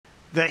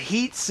The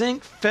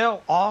heatsink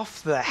fell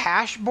off the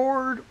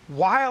hashboard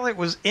while it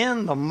was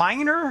in the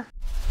miner?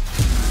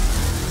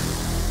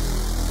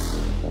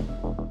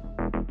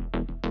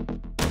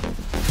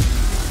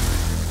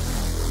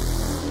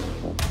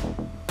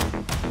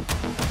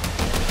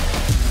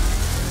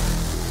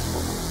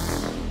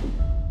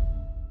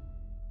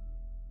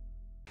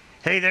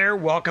 Hey there,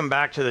 welcome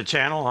back to the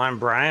channel. I'm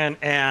Brian,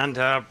 and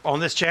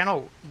on this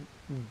channel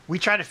we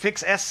try to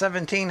fix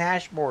S17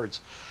 hashboards.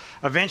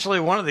 Eventually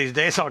one of these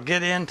days I'll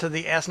get into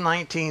the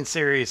S19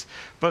 series,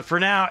 but for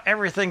now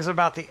everything's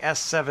about the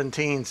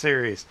S17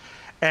 series.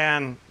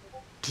 And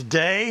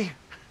today,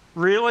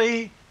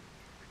 really,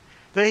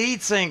 the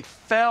heatsink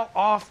fell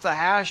off the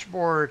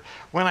hashboard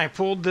when I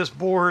pulled this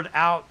board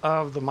out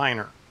of the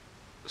miner.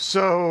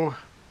 So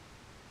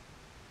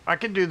I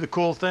could do the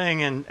cool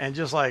thing and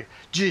just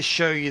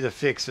show you the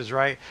fixes,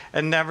 right?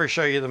 And never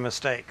show you the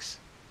mistakes.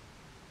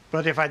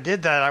 But if I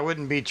did that, I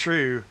wouldn't be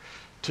true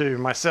to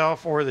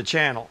myself or the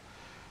channel.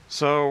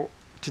 So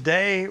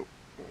today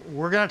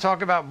we're going to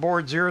talk about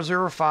board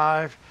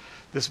 005.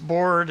 This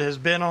board has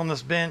been on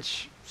this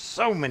bench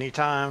so many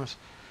times,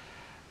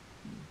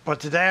 but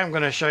today I'm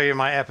going to show you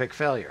my epic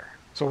failure.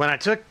 So when I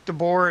took the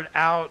board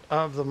out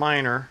of the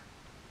miner,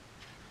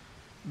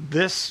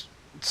 this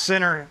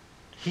center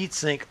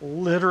heatsink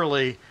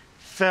literally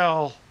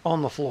fell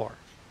on the floor.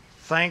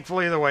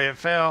 Thankfully, the way it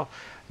fell,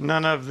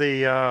 none of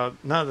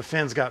the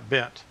fins got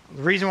bent.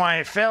 The reason why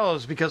it fell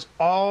is because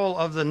all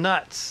of the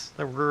nuts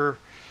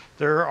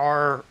there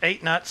are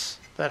 8 nuts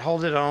that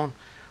hold it on.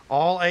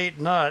 All 8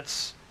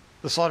 nuts,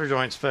 the solder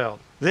joints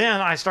failed.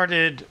 Then I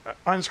started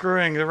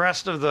unscrewing the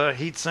rest of the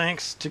heat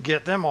sinks to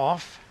get them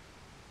off.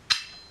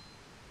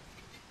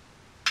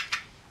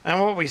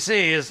 And what we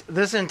see is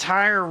this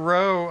entire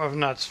row of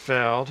nuts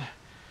failed.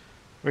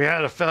 We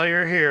had a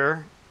failure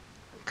here.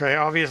 Okay,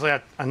 obviously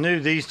I knew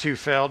these two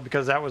failed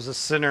because that was the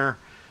center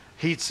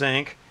heat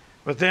sink.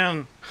 But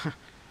then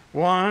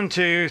 1,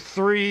 2,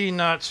 3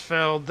 nuts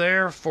failed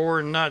there,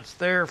 4 nuts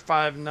there,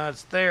 5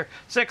 nuts there,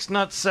 6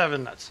 nuts,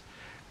 7 nuts.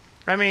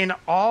 I mean,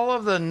 all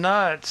of the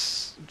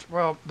nuts,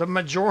 well, the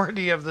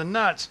majority of the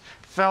nuts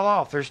fell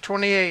off. There's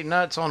 28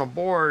 nuts on a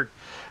board,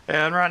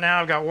 and right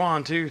now I've got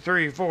 1, 2,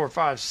 3, 4,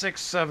 5,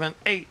 6, 7,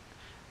 8.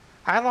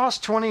 I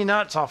lost 20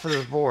 nuts off of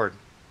this board.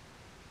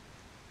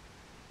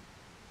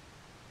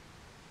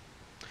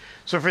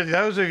 So for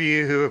those of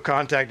you who have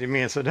contacted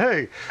me and said,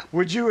 hey,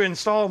 would you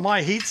install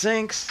my heat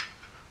sinks?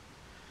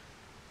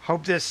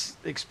 Hope this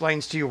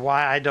explains to you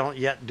why I don't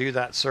yet do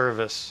that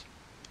service.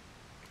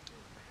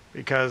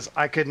 Because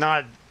I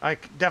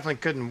definitely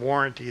couldn't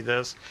warranty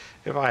this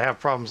if I have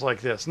problems like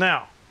this.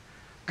 Now,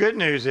 good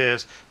news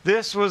is,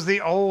 this was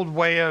the old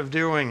way of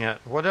doing it.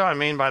 What do I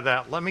mean by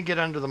that? Let me get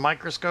under the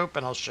microscope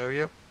and I'll show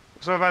you.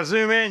 So if I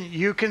zoom in,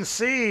 you can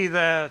see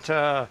that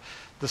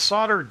the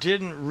solder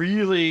didn't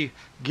really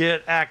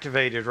get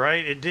activated,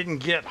 right? It didn't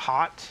get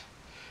hot,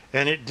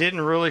 and it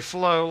didn't really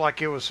flow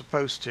like it was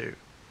supposed to.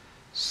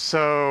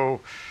 So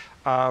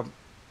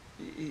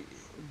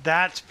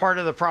that's part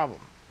of the problem.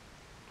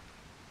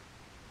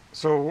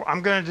 So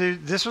I'm going to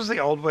do, this was the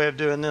old way of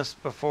doing this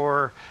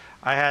before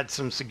I had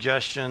some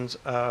suggestions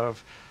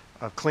of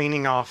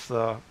cleaning off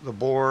the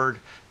board,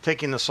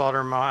 taking the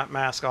solder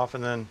mask off,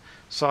 and then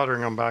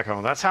soldering them back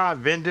on. That's how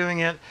I've been doing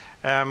it,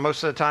 and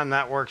most of the time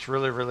that works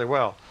really, really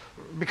well.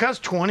 Because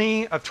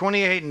 20 of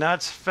 28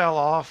 nuts fell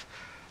off,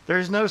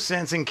 there's no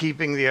sense in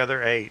keeping the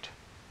other 8.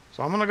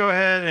 So I'm going to go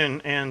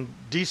ahead and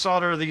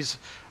desolder these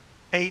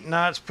 8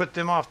 nuts, put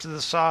them off to the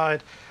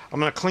side. I'm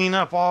going to clean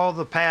up all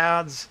the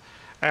pads,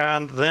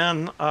 and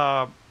then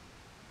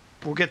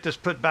we'll get this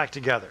put back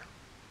together.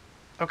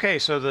 Okay,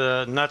 so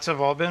the nuts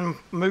have all been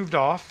moved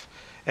off,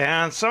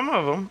 and some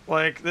of them,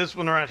 like this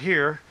one right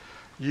here,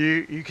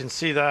 you can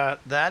see that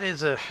that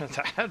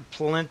had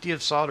plenty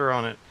of solder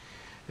on it.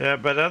 Yeah,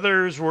 but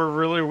others were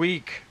really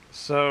weak,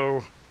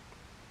 so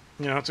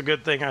you know, it's a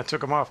good thing I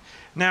took them off.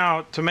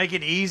 Now, to make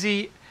it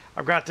easy,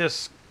 I've got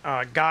this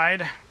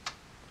guide.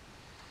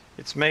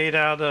 It's made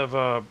out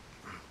of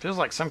feels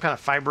like some kind of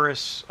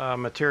fibrous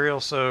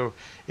material, so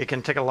it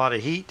can take a lot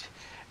of heat.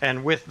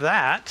 And with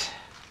that,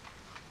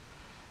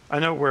 I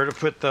know where to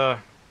put the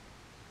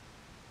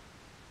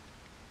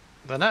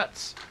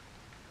nuts.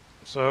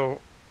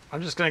 So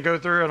I'm just going to go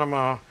through and I'm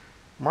going to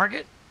mark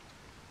it.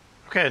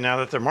 Okay, now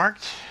that they're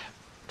marked,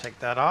 take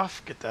that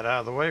off, get that out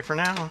of the way for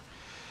now.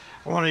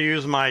 I want to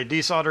use my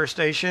desolder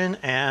station,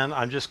 and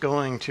I'm just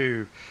going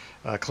to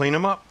clean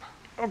them up.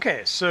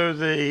 Okay, so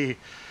the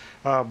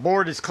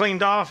board is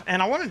cleaned off,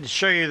 and I wanted to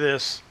show you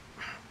this.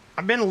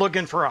 I've been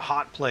looking for a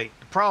hot plate.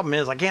 The problem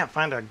is I can't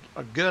find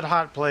a good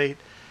hot plate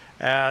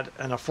at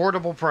an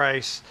affordable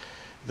price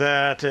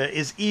that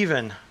is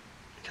even,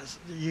 because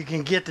you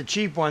can get the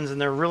cheap ones and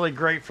they're really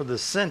great for the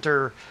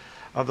center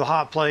of the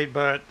hot plate,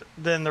 but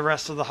then the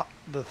rest of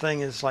the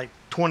thing is like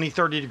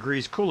 20-30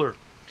 degrees cooler.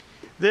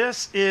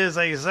 This is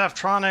a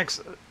Zeftronics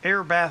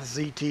Airbath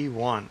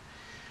ZT1.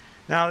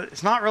 Now,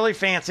 it's not really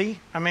fancy.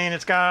 I mean,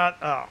 it's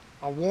got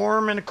a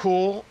warm and a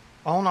cool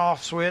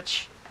on-off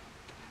switch,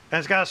 and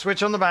it's got a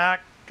switch on the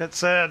back that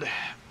said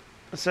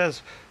It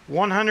says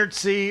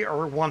 100C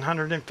or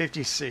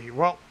 150C.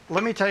 Well,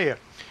 let me tell you,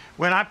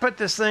 when I put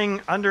this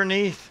thing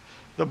underneath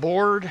the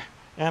board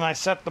and I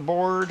set the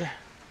board,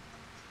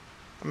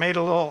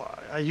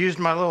 I used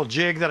my little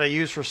jig that I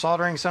use for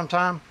soldering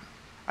sometime.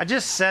 I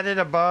just set it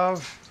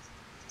above.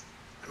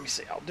 Let me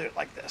see, I'll do it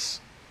like this.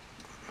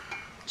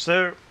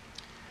 So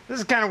this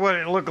is kind of what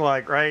it looked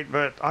like, right?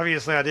 But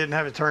obviously I didn't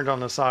have it turned on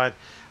the side.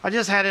 I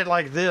just had it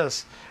like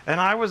this, and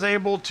I was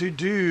able to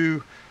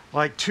do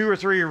like 2 or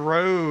 3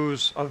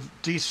 rows of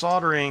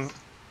desoldering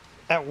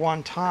at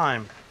one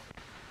time.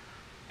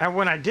 And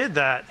when I did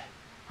that,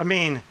 I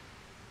mean,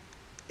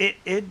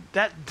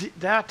 that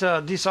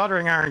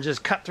desoldering iron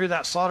just cut through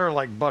that solder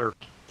like butter.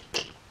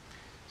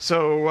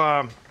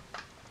 So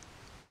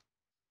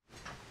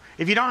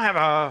if you don't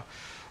have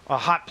a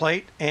hot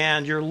plate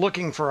and you're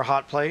looking for a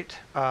hot plate,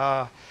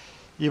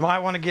 you might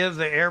want to give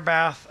the air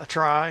bath a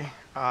try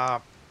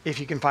if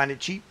you can find it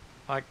cheap,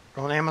 like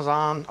on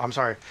Amazon. I'm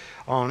sorry,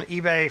 on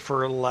eBay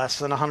for less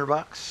than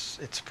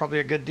 $100. It's probably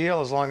a good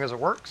deal as long as it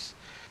works.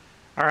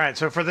 All right,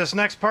 so for this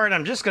next part,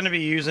 I'm just going to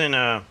be using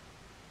just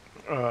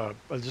a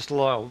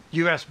little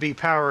USB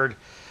powered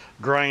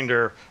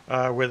grinder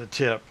with a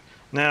tip.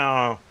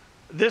 Now,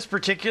 this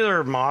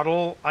particular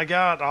model I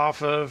got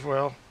off of,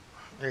 well,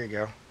 there you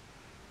go.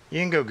 You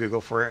can go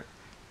Google for it.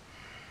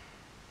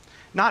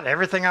 Not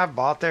everything I've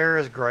bought there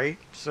is great,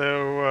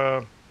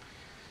 so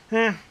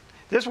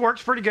this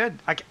works pretty good.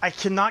 I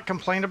cannot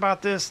complain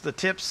about this. The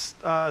tips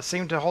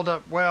seem to hold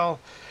up well,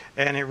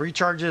 and it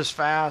recharges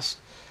fast.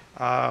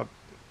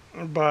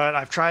 But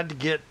I've tried to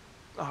get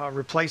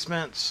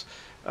replacements,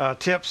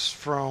 tips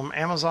from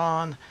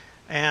Amazon,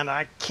 and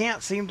I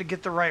can't seem to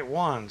get the right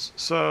ones.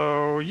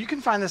 So you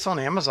can find this on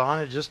Amazon,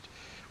 it just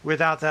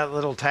without that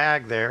little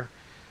tag there.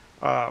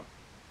 Yeah,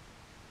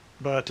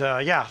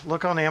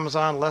 look on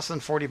Amazon, less than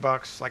 40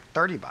 bucks, like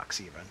 30 bucks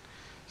even.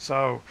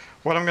 So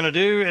what I'm going to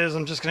do is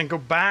I'm just going to go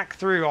back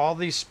through all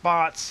these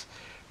spots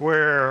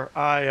where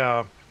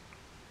I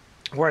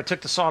took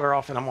the solder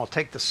off, and I'm going to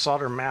take the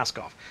solder mask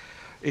off.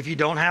 If you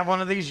don't have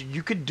one of these,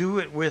 you could do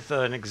it with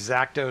an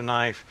X-Acto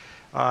knife,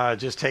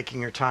 just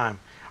taking your time.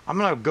 I'm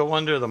going to go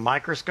under the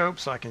microscope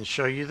so I can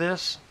show you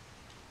this.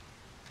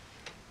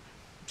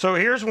 So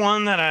here's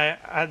one that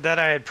I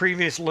had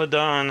previously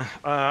done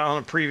on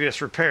a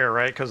previous repair,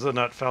 right? Because the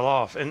nut fell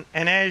off, and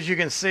as you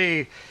can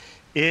see,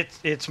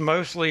 it's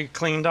mostly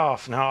cleaned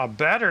off. Now a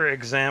better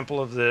example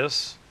of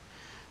this.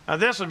 Now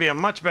this would be a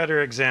much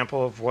better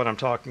example of what I'm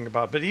talking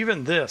about. But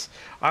even this,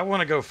 I want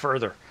to go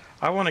further.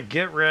 I want to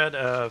get rid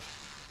of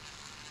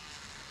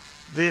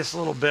this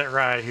little bit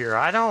right here.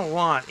 I don't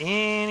want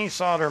any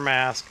solder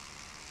mask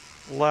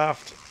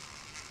left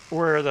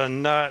where the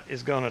nut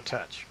is going to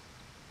touch.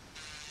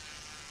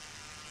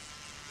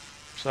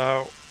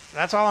 So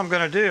that's all I'm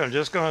going to do. I'm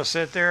just going to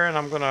sit there and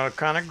I'm going to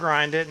kind of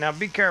grind it. Now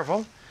be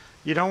careful.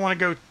 You don't want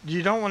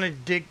to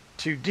dig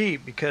too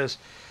deep, because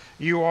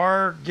you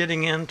are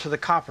getting into the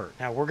copper.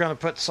 Now we're going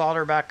to put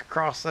solder back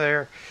across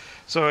there,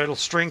 so it'll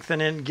strengthen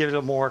it and give it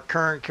a more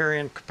current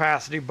carrying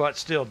capacity, but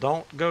still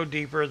don't go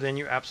deeper than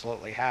you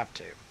absolutely have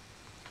to.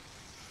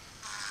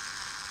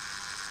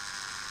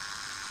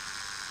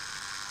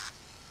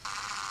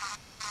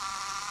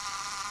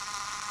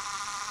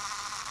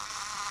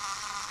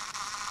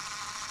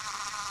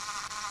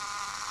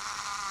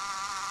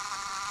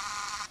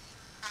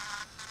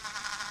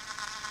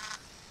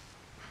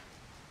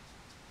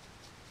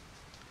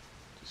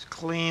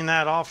 Clean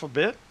that off a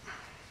bit,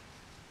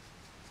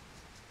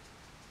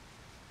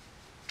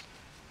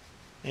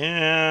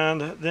 and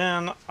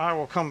then I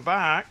will come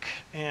back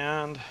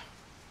and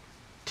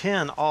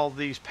tin all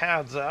these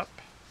pads up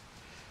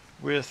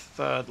with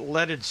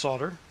leaded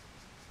solder,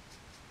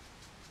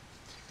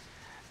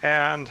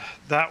 and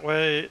that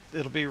way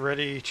it'll be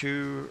ready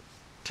to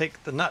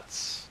take the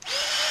nuts.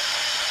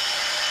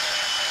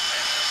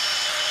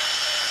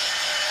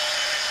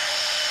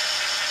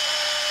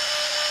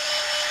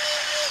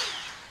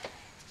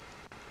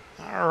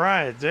 All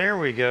right, there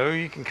we go.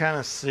 You can kind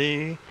of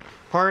see,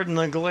 pardon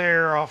the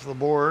glare off the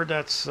board.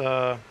 That's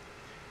the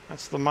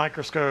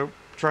microscope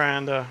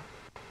trying to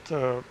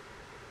so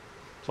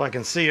I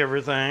can see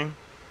everything.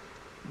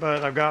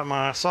 But I've got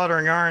my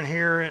soldering iron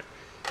here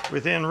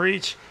within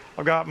reach.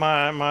 I've got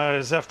my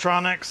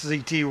Zeftronics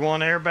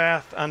ZT1 air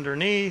bath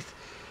underneath.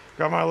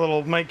 Got my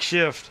little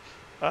makeshift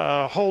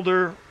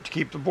holder to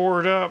keep the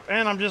board up,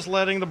 and I'm just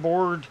letting the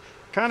board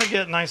kind of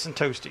get nice and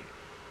toasty.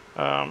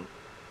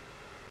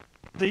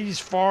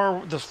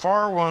 The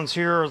far ones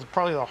here are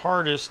probably the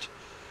hardest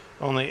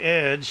on the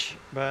edge,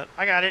 but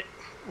I got it.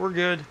 We're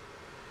good.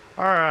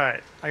 All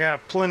right, I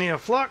got plenty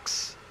of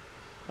flux.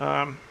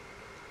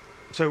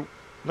 So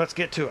let's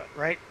get to it,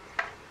 right?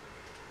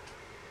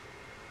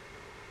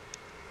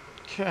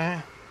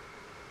 Okay.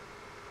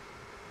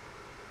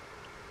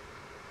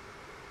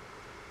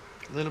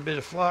 A little bit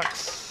of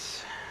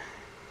flux,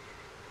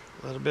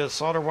 a little bit of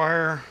solder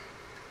wire.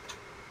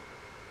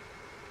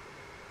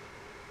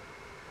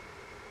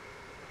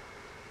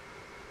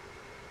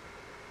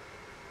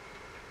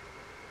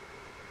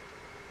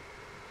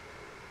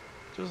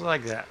 Just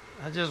like that.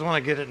 I just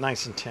want to get it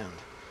nice and tinned.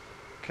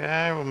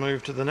 Okay, we'll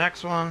move to the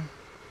next one.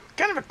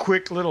 Kind of a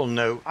quick little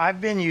note.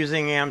 I've been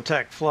using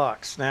Amtech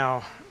Flux.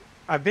 Now,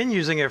 I've been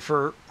using it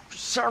for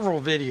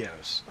several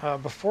videos.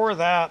 Before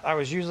that, I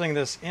was using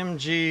this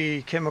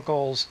MG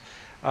Chemicals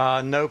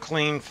No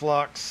Clean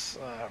Flux.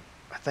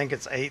 I think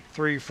it's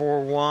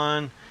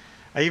 8341.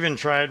 I even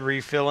tried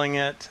refilling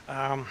it.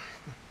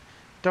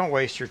 Don't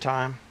waste your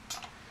time.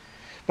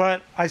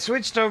 But I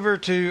switched over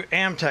to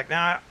Amtech.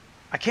 Now,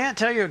 I can't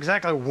tell you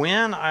exactly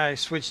when I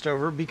switched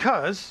over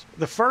because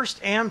the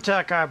first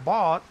Amtech I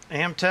bought,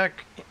 Amtech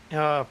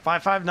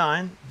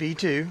 559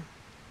 V2,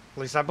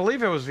 at least I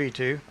believe it was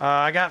V2,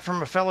 I got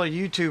from a fellow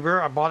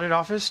YouTuber. I bought it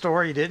off his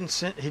store. He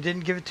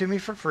didn't give it to me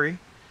for free.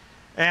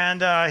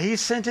 And he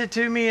sent it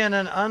to me in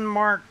an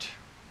unmarked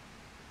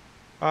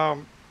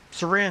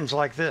syringe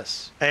like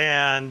this.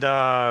 And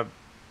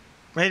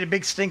made a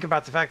big stink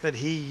about the fact that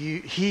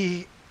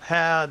he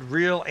had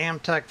real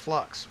Amtech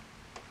Flux.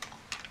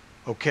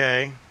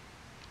 Okay.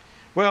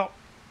 Well,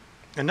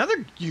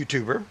 another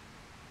YouTuber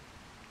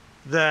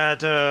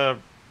that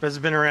has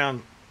been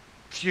around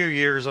a few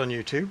years on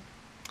YouTube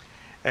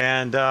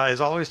and is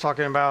always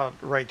talking about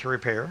right to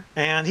repair,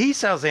 and he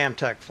sells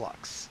Amtech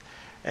Flux,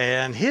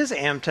 and his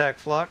Amtech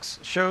Flux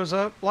shows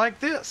up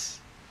like this.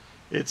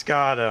 It's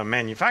got a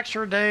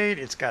manufacturer date,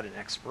 it's got an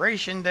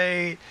expiration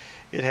date,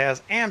 it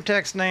has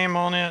Amtech's name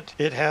on it,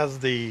 it has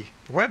the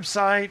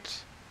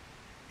website,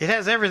 it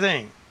has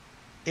everything.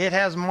 It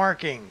has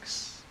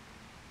markings.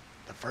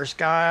 The first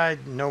guy,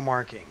 no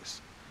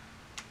markings.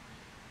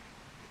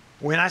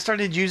 When I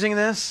started using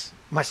this,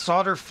 my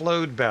solder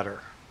flowed better.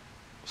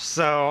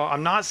 So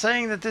I'm not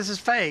saying that this is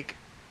fake.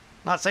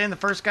 I'm not saying the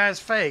first guy is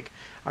fake.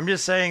 I'm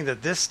just saying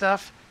that this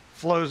stuff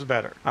flows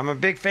better. I'm a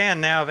big fan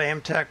now of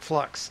Amtech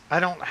Flux. I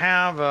don't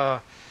have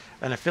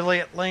an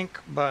affiliate link,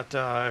 but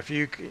if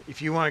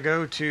you want to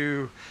go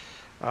to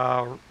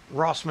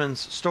Rossman's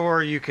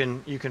store, you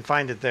can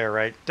find it there,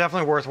 right?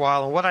 Definitely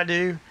worthwhile. And what I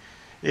do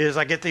is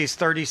I get these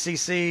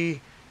 30cc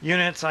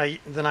units.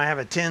 Then I have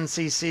a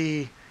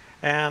 10cc,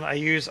 and I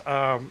use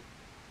oh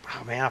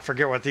man, I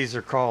forget what these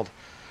are called.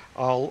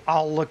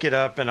 I'll look it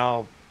up and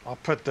I'll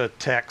put the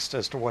text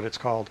as to what it's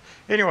called.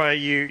 Anyway,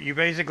 you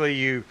basically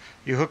you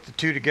hook the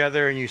two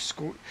together and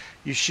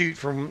you shoot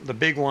from the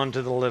big one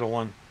to the little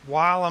one.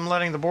 While I'm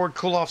letting the board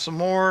cool off some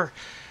more,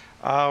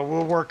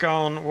 we'll work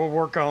on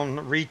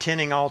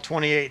retinning all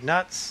 28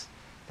 nuts.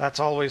 That's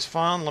always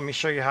fun. Let me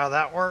show you how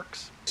that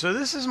works. So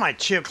this is my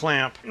chip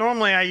clamp.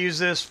 Normally I use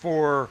this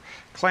for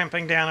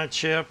clamping down a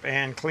chip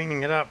and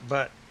cleaning it up,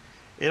 but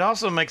it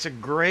also makes a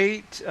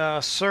great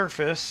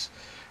surface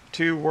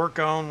to work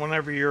on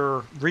whenever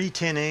you're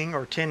retinning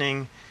or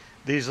tinning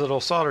these little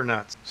solder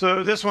nuts.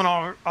 So this one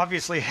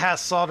obviously has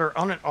solder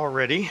on it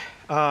already.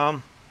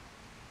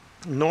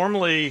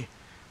 Normally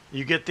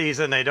you get these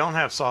and they don't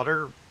have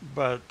solder,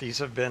 but these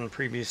have been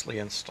previously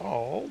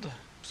installed.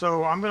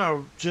 So I'm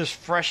going to just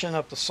freshen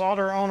up the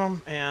solder on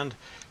them and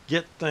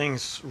get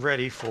things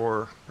ready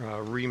for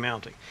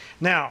remounting.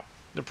 Now,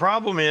 the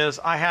problem is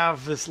I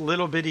have this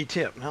little bitty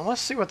tip. Now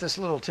let's see what this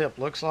little tip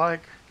looks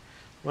like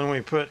when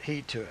we put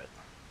heat to it.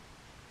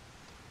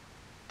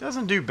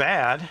 Doesn't do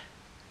bad.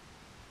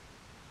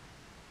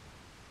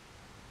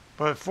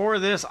 But for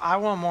this, I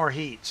want more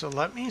heat. So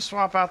let me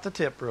swap out the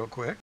tip real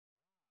quick.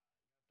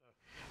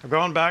 I'm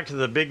going back to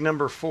the big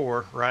number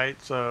 4,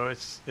 right? So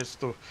it's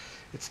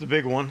the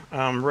big one.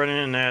 I'm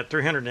running at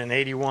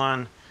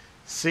 381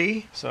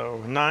 C,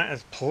 so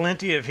it's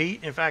plenty of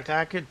heat. In fact,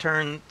 I could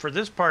turn, for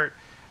this part,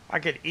 I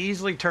could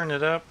easily turn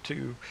it up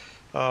to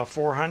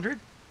 400.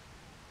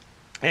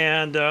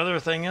 And the other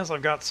thing is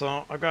I've got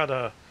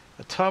a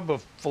tub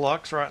of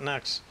flux right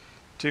next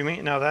to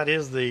me. Now that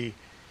is the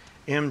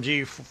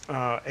MG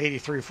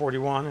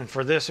 8341, and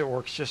for this it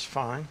works just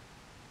fine.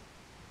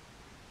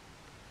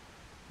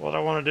 What I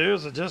want to do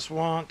is I just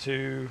want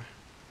to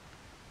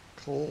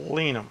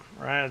clean them,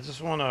 right? I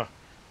just want to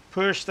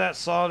push that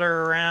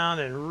solder around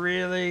and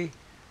really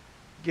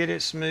get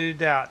it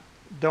smoothed out.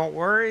 Don't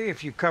worry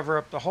if you cover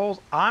up the holes.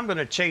 I'm going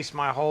to chase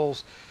my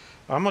holes.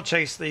 I'm going to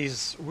chase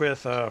these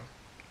with a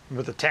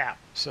tap,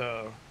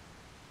 so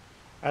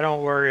I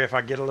don't worry if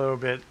I get a little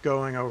bit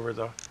going over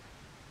the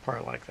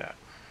part like that.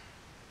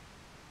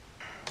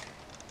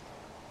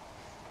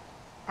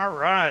 All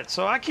right,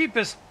 so I keep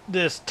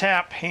this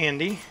tap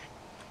handy.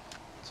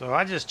 So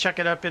I just chuck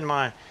it up in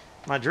my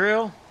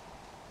drill,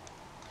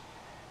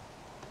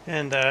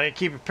 and I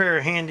keep a pair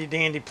of handy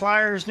dandy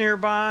pliers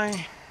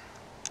nearby,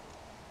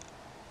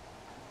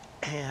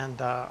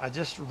 and I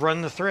just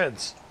run the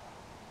threads.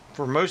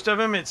 For most of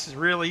them it's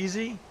real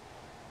easy.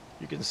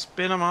 You can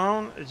spin them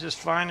on, it's just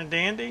fine and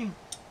dandy.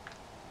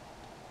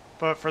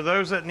 But for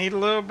those that need a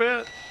little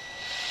bit,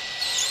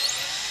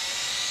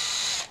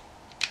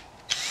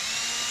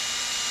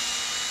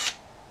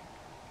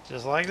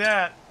 just like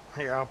that.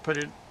 Here, I'll put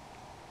it.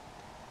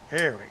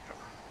 Here we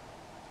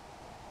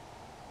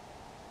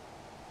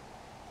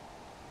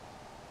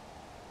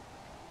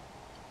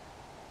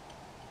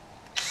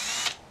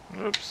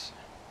go. Oops.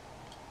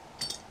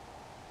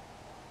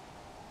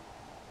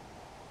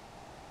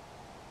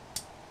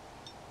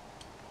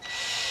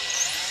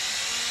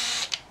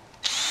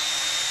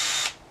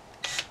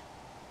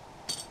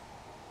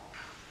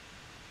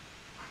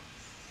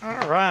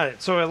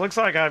 so it looks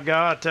like I've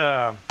got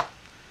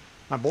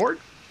my board.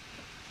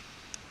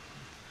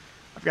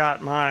 I've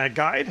got my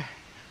guide.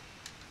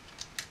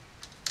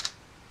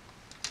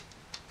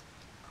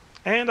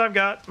 And I've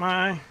got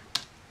my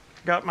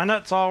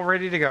nuts all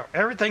ready to go.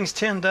 Everything's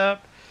tinned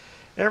up.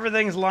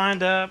 Everything's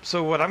lined up.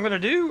 So what I'm going to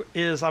do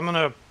is I'm going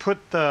to put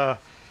the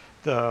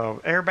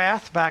air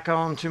bath back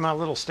onto my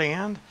little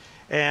stand,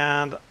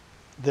 and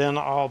then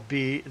I'll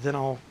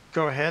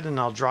go ahead and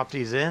I'll drop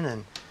these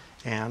in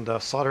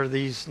and solder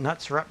these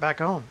nuts right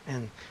back on.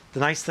 And the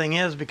nice thing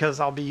is, because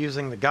I'll be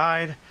using the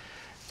guide,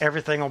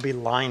 everything will be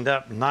lined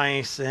up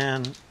nice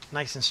and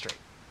straight.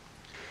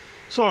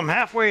 So I'm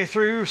halfway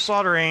through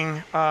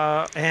soldering,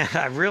 and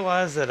I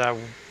realized that I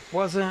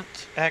wasn't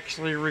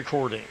actually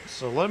recording.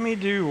 So let me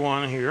do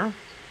one here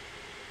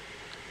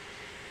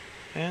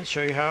and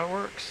show you how it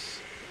works.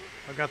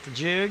 I've got the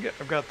jig.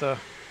 I've got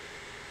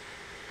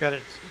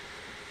it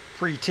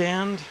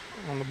pre-tinned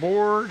on the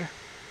board.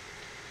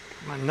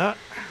 My nut,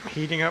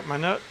 heating up my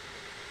nut.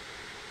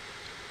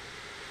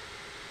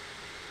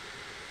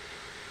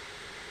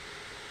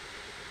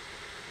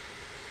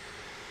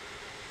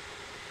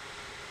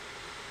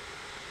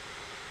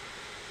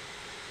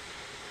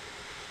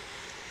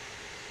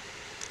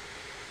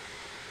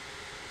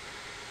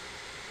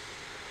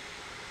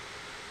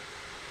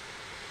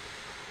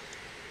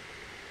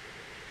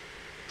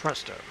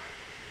 Presto.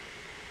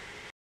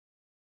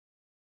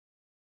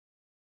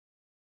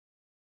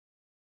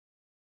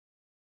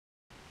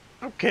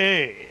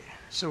 Okay,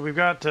 so we've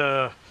got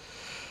the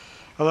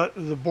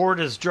board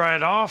is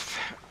dried off.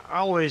 I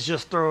always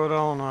just throw it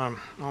on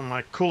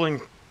my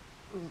cooling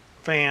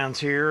fans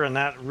here, and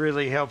that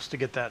really helps to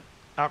get that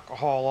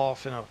alcohol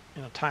off in a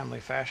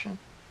timely fashion.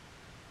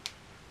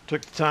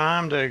 Took the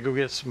time to go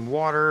get some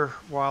water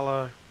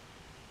while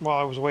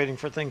I was waiting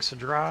for things to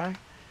dry.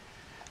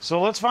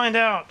 So let's find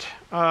out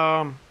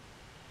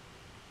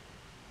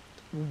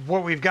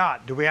what we've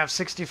got. Do we have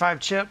 65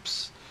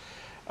 chips?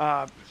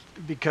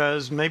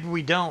 Because maybe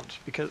we don't,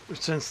 because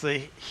since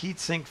the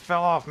heatsink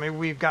fell off, maybe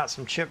we've got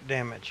some chip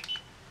damage.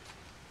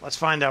 Let's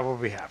find out what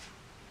we have.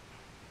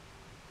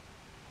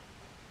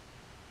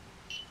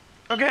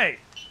 Okay.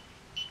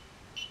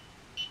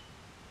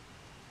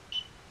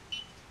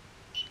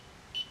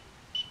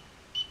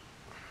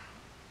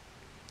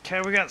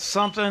 Okay, we got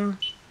something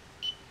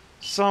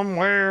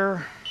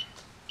somewhere.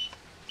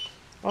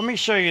 Let me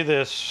show you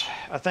this.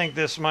 I think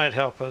this might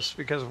help us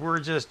because we're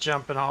just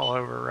jumping all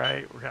over,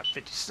 right? We got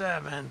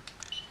 57.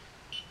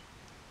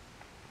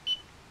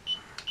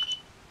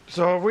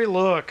 So if we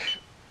look,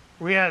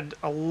 we had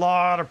a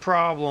lot of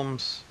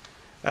problems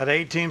at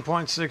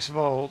 18.6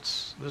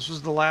 volts. This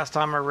was the last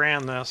time I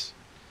ran this.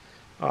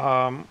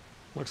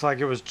 Looks like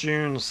it was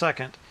June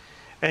 2nd.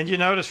 And you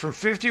notice from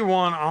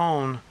 51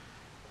 on,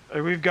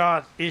 we've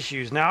got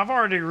issues. Now I've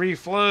already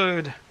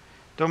reflowed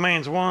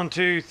domains 1,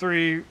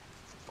 3,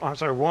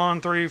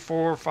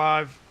 4,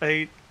 5,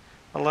 8,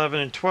 11,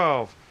 and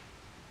 12.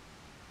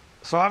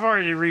 So I've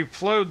already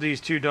reflowed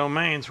these two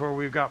domains where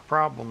we've got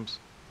problems.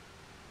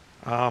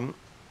 But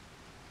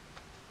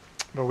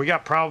we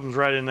got problems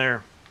right in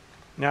there.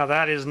 Now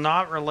that is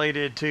not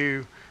related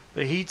to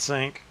the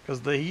heatsink,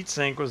 because the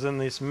heatsink was in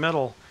this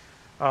middle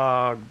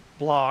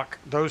block,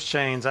 those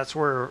chains, that's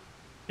where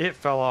it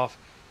fell off.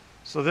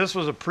 So this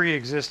was a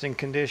pre-existing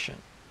condition.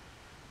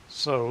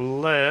 So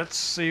let's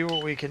see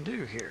what we can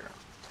do here.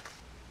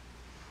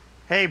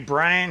 Hey,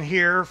 Brian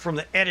here from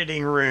the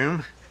editing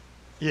room.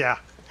 Yeah,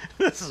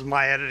 this is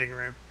my editing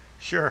room.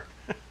 Sure.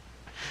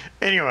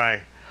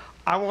 Anyway,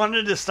 I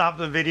wanted to stop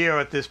the video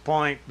at this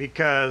point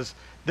because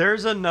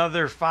there's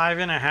another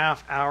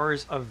 5.5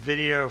 hours of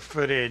video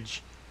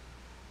footage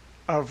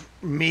of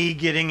me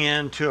getting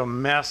into a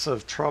mess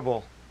of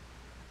trouble.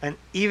 And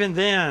even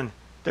then,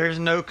 there's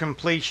no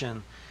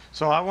completion.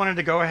 So I wanted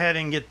to go ahead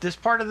and get this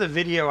part of the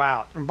video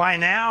out. And by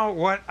now,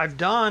 what I've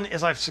done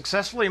is I've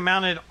successfully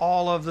mounted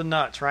all of the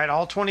nuts, right?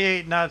 All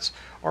 28 nuts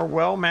are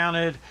well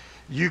mounted.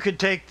 You could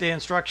take the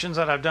instructions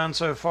that I've done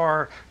so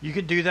far. You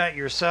could do that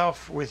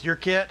yourself with your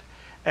kit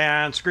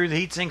and screw the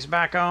heat sinks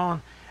back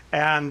on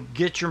and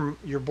get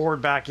your board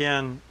back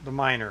in the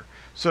miner.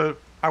 So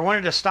I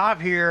wanted to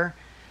stop here,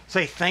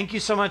 say thank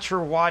you so much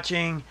for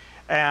watching.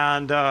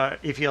 And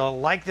if you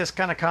like this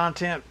kind of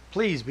content,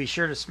 please be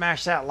sure to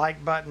smash that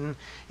like button.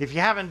 If you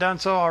haven't done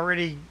so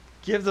already,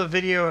 give the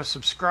video a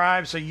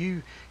subscribe so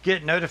you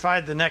get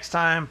notified the next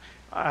time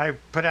I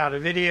put out a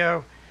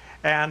video.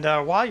 And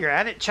while you're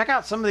at it, check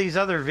out some of these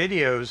other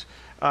videos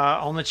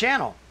on the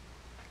channel.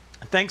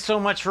 Thanks so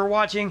much for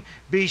watching.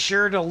 Be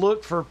sure to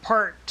look for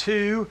part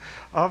 2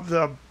 of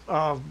the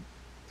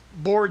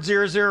board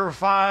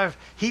 005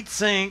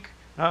 heatsink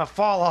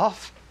fall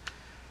off.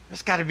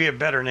 There's got to be a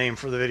better name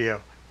for the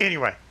video.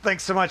 Anyway,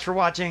 thanks so much for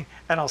watching,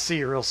 and I'll see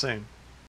you real soon.